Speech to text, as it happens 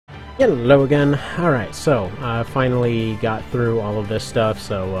Hello again. Alright, so, finally got through all of this stuff,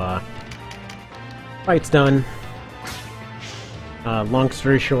 so, fight's done. Long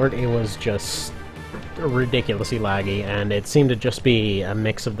story short, it was just ridiculously laggy, and it seemed to just be a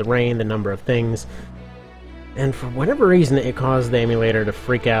mix of the rain, the number of things, and for whatever reason it caused the emulator to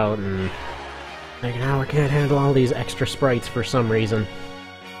freak out, and like, now I can't handle all these extra sprites for some reason.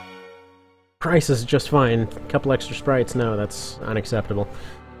 Price is just fine. A couple extra sprites, no, that's unacceptable.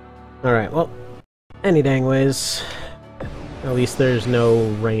 Alright, well, any dang ways, at least there's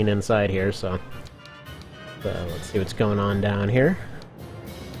no rain inside here, so let's see what's going on down here.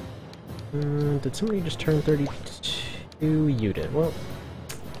 Did somebody just turn 32? You did. Well,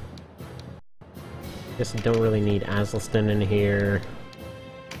 I guess I don't really need Asleston in here.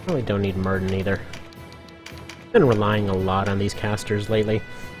 Probably don't need Murden either. Been relying a lot on these casters lately,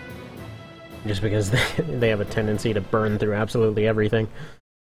 just because they have a tendency to burn through absolutely everything.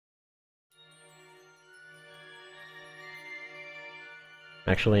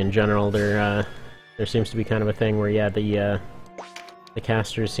 Actually, in general, there seems to be kind of a thing where, yeah, the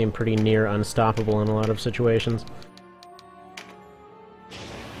casters seem pretty near unstoppable in a lot of situations.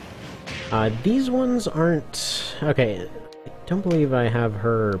 These ones aren't... Okay, I don't believe I have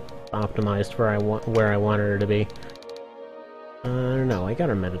her optimized for where I want her to be. I don't know, I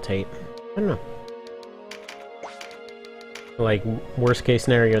gotta meditate. I don't know. Like, worst case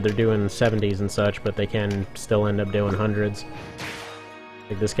scenario, they're doing 70s and such, but they can still end up doing 100s.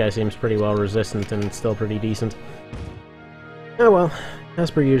 Like, this guy seems pretty well resistant and still pretty decent. Oh well, as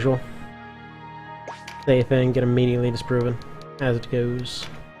per usual. Say a thing, get immediately disproven. As it goes.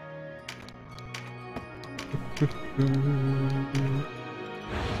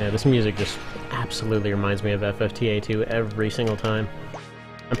 Yeah, this music just absolutely reminds me of FFTA 2 every single time.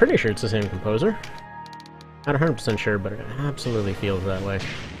 I'm pretty sure it's the same composer. Not 100% sure, but it absolutely feels that way.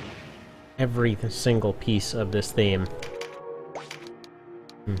 Every single piece of this theme.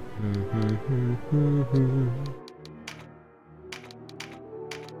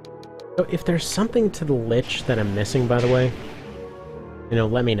 So if there's something to the Lich that I'm missing, by the way, you know,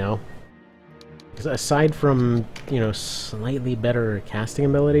 let me know. Because aside from, you know, slightly better casting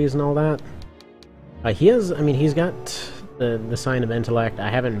abilities and all that, he has, I mean, he's got the sign of intellect.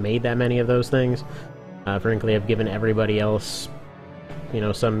 I haven't made that many of those things. Frankly, I've given everybody else, you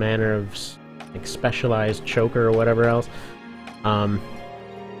know, some manner of like specialized choker or whatever else.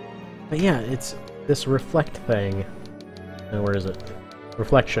 But yeah, it's this reflect thing. Where is it?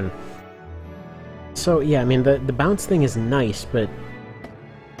 Reflection. So yeah, I mean, the bounce thing is nice, but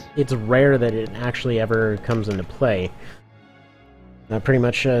it's rare that it actually ever comes into play. Pretty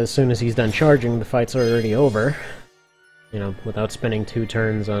much as soon as he's done charging, the fight's already over. You know, without spending 2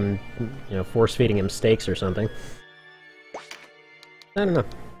 turns on, you know, force-feeding him stakes or something. I don't know.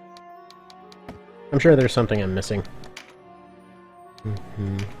 I'm sure there's something I'm missing.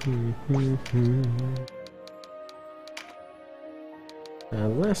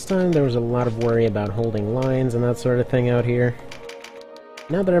 Last time there was a lot of worry about holding lines and that sort of thing out here.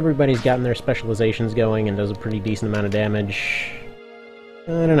 Now that everybody's gotten their specializations going and does a pretty decent amount of damage,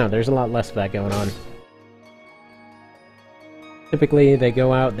 I don't know, there's a lot less of that going on. Typically, they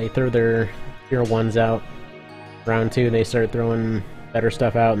go out, they throw their tier 1s out. Round 2, they start throwing better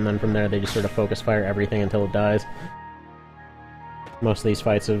stuff out, and then from there they just sort of focus fire everything until it dies. Most of these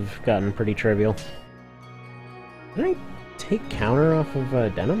fights have gotten pretty trivial. Did I take counter off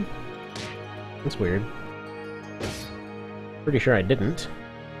of Denim? That's weird. Pretty sure I didn't.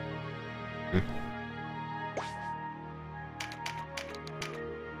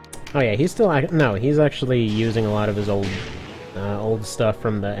 Oh yeah, he's still... No, he's actually using a lot of his old stuff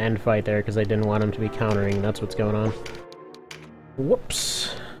from the end fight there, because I didn't want him to be countering. That's what's going on.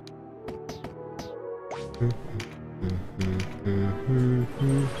 Whoops.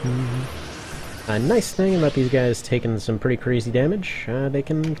 A nice thing about these guys taking some pretty crazy damage, they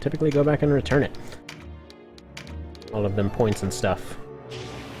can typically go back and return it. All of them points and stuff.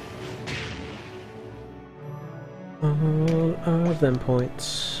 All of them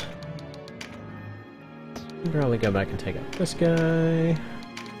points. I'll probably go back and take out this guy.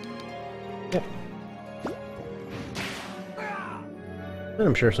 Yep. And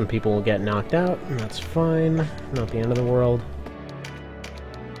I'm sure some people will get knocked out, and that's fine. Not the end of the world.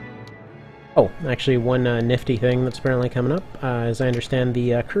 Oh, actually, one nifty thing that's apparently coming up, as I understand,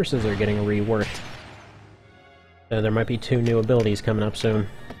 the curses are getting reworked. There might be 2 new abilities coming up soon.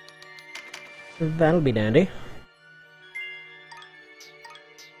 That'll be dandy.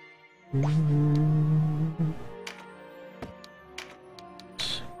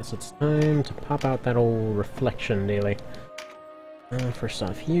 Guess it's time to pop out that old reflection daily. First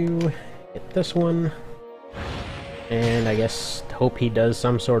off, you get this one. And I guess hope he does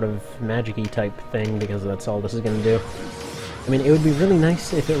some sort of magic-y type thing, because that's all this is gonna do. I mean, it would be really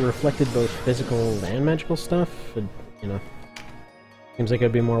nice if it reflected both physical and magical stuff. But, you know, seems like it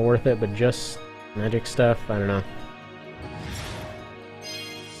would be more worth it, but just magic stuff, I don't know.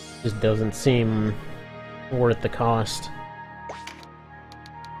 Just doesn't seem worth the cost.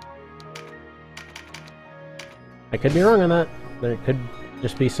 I could be wrong on that. There could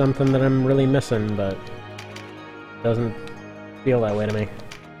just be something that I'm really missing, but it doesn't feel that way to me.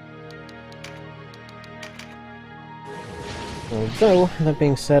 Although, that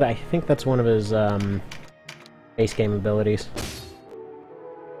being said, I think that's one of his base game abilities.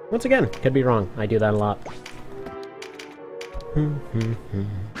 Once again, could be wrong. I do that a lot.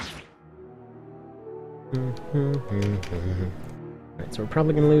 Alright, so we're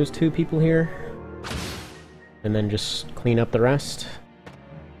probably going to lose 2 people here. And then just clean up the rest.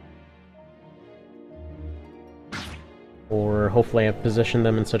 Or hopefully I've positioned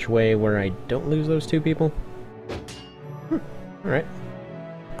them in such a way where I don't lose those 2 people. Alright.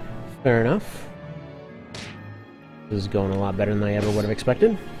 Fair enough. This is going a lot better than I ever would have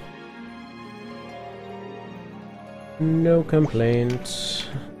expected. No complaints.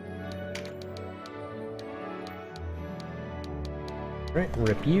 Alright,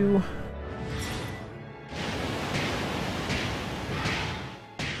 rip you.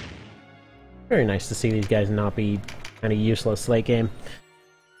 Very nice to see these guys not be kind of useless late game.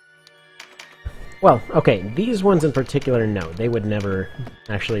 Well, okay, these ones in particular, no. They would never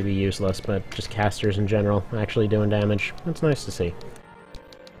actually be useless, but just casters in general actually doing damage. That's nice to see.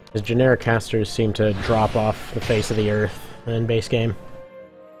 Because generic casters seem to drop off the face of the earth in base game.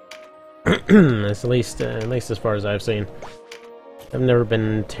 At least as far as I've seen. I've never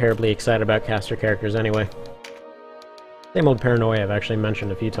been terribly excited about caster characters anyway. Same old paranoia I've actually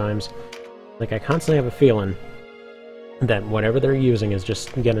mentioned a few times. Like, I constantly have a feeling that whatever they're using is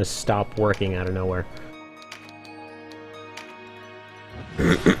just gonna stop working out of nowhere.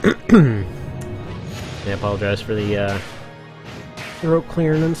 I apologize for the throat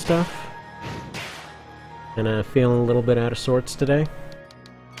clearing and stuff. And feeling a little bit out of sorts today.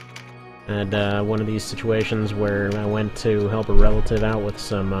 Had one of these situations where I went to help a relative out with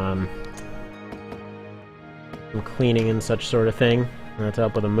some cleaning and such sort of thing. To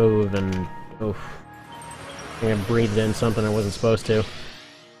help with a move, and oof. I think I breathed in something I wasn't supposed to.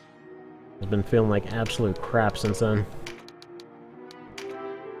 I've been feeling like absolute crap since then.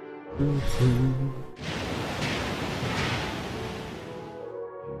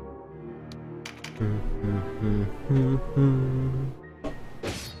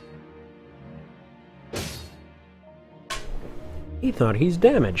 He thought he's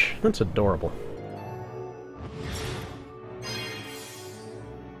damaged. That's adorable.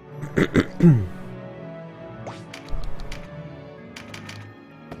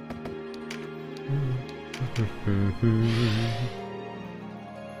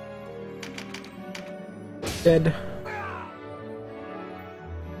 Dead.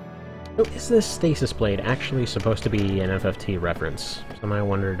 Oh, is this Stasis Blade actually supposed to be an FFT reference? Something I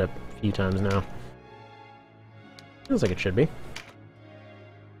wondered a few times now. Feels like it should be.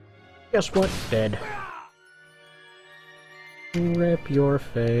 Guess what? Dead. Rip your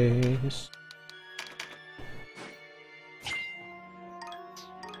face.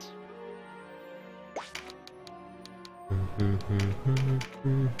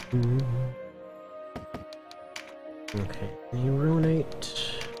 Okay,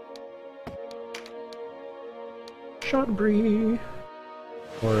 Neuronate. Shotbree.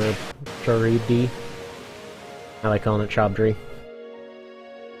 Or Charibdi. I like calling it Chabdree.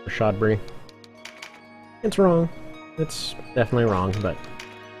 Or Shotbree. It's wrong. It's definitely wrong, but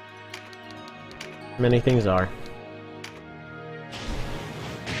many things are.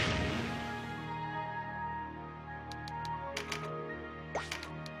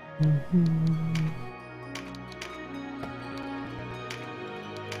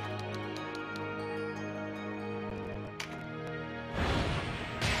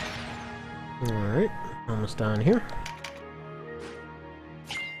 Alright, almost done here.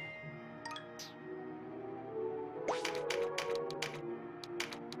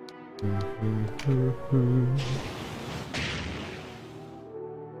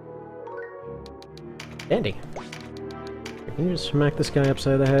 Dandy. Can you just smack this guy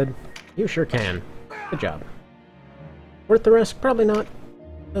upside the head? You sure can. Good job. Worth the risk? Probably not.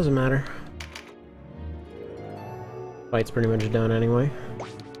 Doesn't matter. Fight's pretty much done anyway.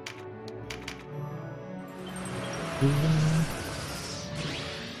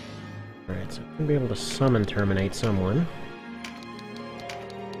 Alright, so I'm gonna be able to summon Terminate someone.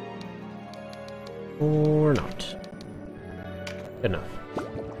 Or not. Good enough.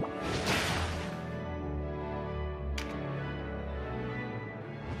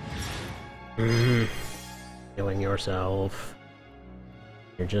 Killing yourself.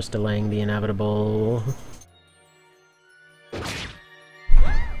 You're just delaying the inevitable.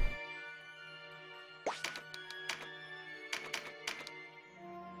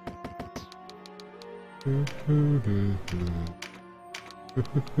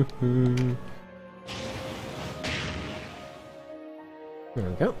 There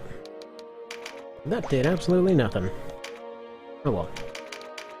we go. That did absolutely nothing. Oh well.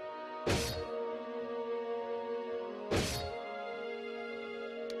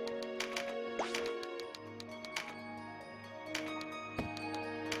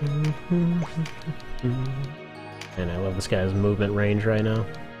 And I love this guy's movement range right now.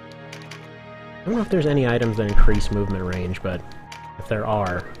 I don't know if there's any items that increase movement range, but if there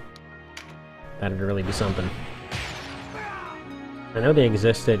are, that'd really be something. I know they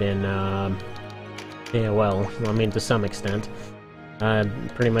existed in AOL, well, I mean to some extent.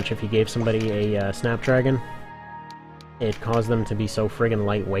 Pretty much if you gave somebody a Snapdragon, it caused them to be so friggin'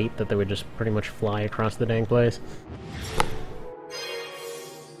 lightweight that they would just pretty much fly across the dang place.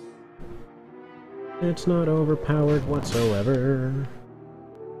 It's not overpowered whatsoever.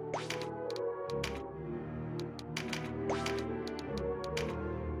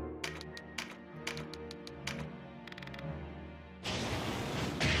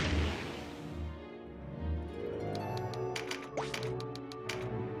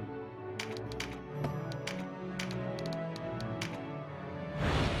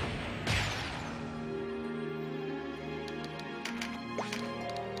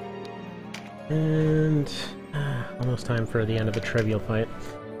 And almost time for the end of the trivial fight.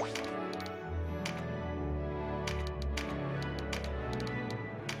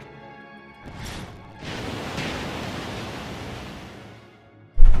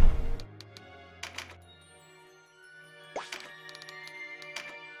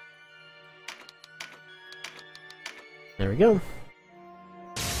 There we go.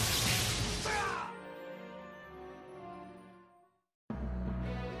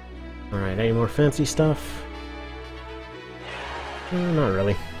 Alright, any more fancy stuff? Not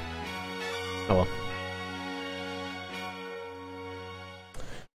really. Oh well.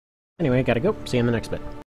 Anyway, gotta go. See you in the next bit.